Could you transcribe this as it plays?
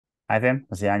Hi fam,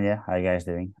 Zian here. How you guys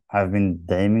doing? I've been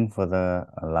dreaming for the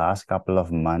last couple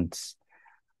of months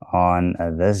on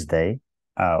this day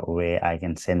where I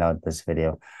can send out this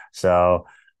video. So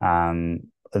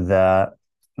the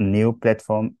new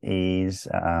platform is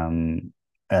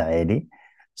ready.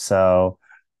 So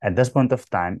at this point of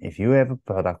time, if you have a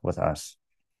product with us,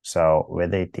 so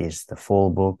whether it is the full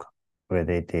book,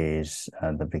 whether it is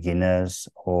the beginners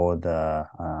or the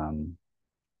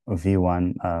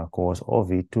V1 course or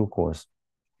V2 course,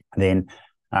 then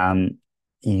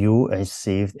you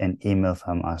received an email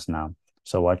from us now.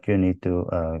 So what you need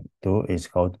to do is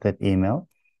go to that email.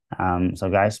 So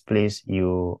guys, please,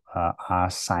 you are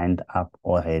signed up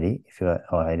already. If you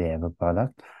already have a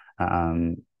product,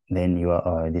 then you are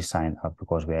already signed up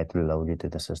because we had to load it to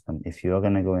the system. If you are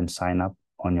going to go and sign up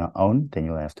on your own, then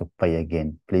you'll have to pay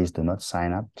again. Please do not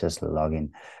sign up, just log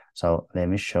in. So let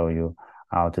me show you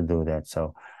how to do that.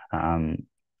 So in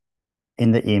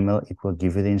the email, it will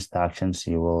give you the instructions.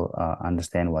 You will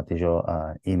understand what is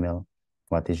your email,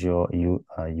 what is your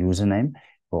username.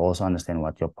 You'll also understand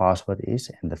what your password is.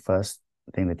 And the first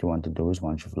thing that you want to do is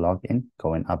once you've logged in,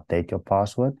 go and update your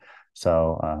password.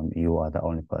 So you are the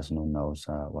only person who knows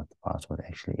what the password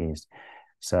actually is.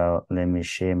 So let me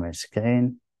share my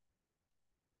screen.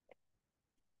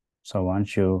 So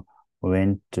once you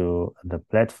went to the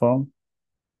platform,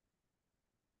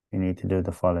 you need to do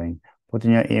the following. Put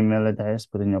in your email address,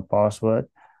 put in your password.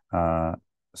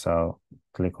 So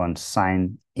click on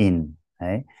sign in.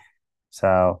 Okay?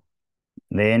 So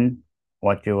then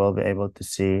what you will be able to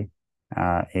see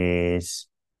is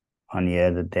on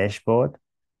here the dashboard.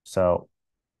 So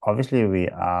obviously we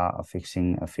are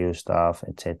fixing a few stuff,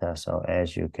 etc. So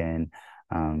as you can,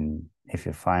 if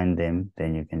you find them,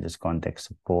 then you can just contact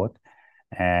support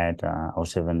at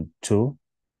 072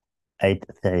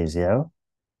 830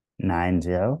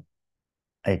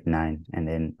 9089, and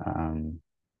then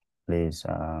please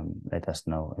let us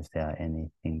know if there are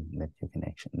anything that you can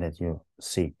that you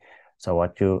see. So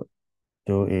what you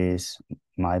do is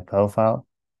my profile,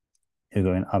 you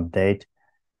go and update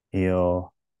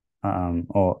your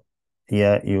or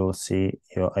here you'll see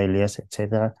your alias,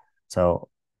 etc. So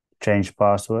change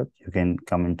password, you can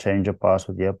come and change your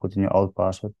password here, put in your old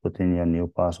password, put in your new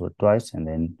password twice, and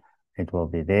then it will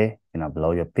be there. You can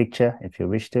upload your picture if you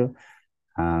wish to.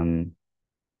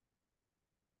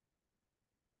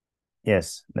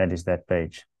 Yes, that is that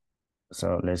page.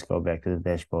 So let's go back to the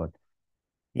dashboard.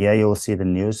 Here you'll see the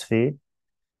news feed.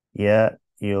 Here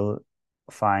you'll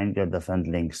find your different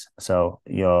links. So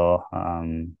your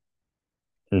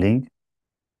link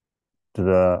to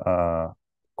the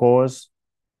course,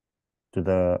 to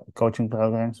the coaching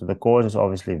program. So the course is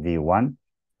obviously V1,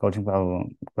 coaching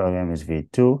program is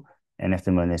V2, and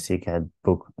NFT Millionaire Secret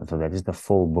book. So that is the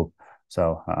full book.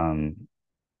 So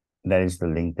that is the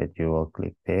link that you will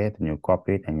click there, and you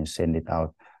copy it and you send it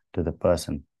out to the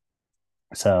person.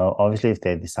 So obviously, if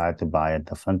they decide to buy a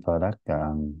different product,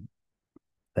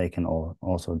 they can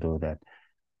also do that.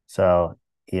 So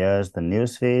here's the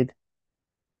newsfeed.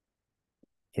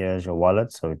 Here's your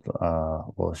wallet. So it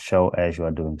will show as you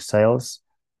are doing sales.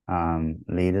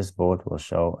 Leaders board will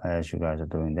show as you guys are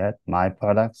doing that. My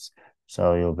products.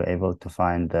 So you'll be able to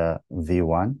find the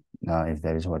V1 if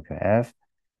that is what you have.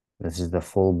 This is the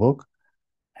full book.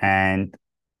 And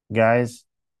guys,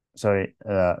 sorry,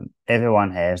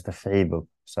 everyone has the free book.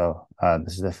 So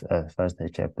this is the first day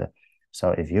chapter.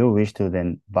 So if you wish to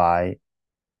then buy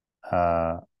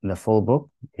the full book,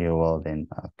 you will then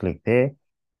click there.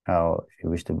 If you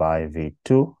wish to buy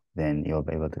V2, then you'll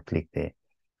be able to click there.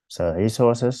 So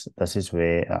resources, this is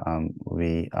where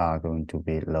we are going to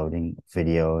be loading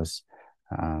videos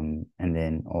and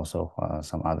then also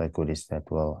some other goodies that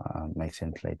will make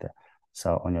sense later.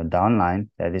 So on your downline,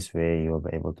 that is where you'll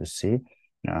be able to see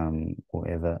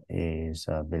whoever is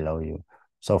below you.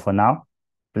 So for now,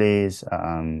 please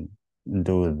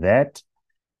do that.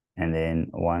 And then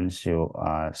once you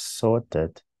are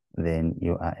sorted, then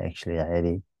you are actually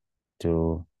ready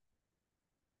to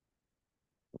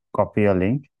copy your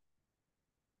link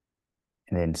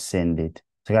and then send it.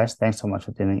 So guys, thanks so much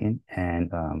for tuning in,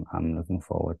 and I'm looking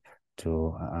forward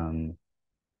to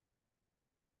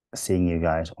seeing you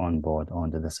guys on board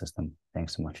onto the system.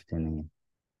 Thanks so much for tuning in.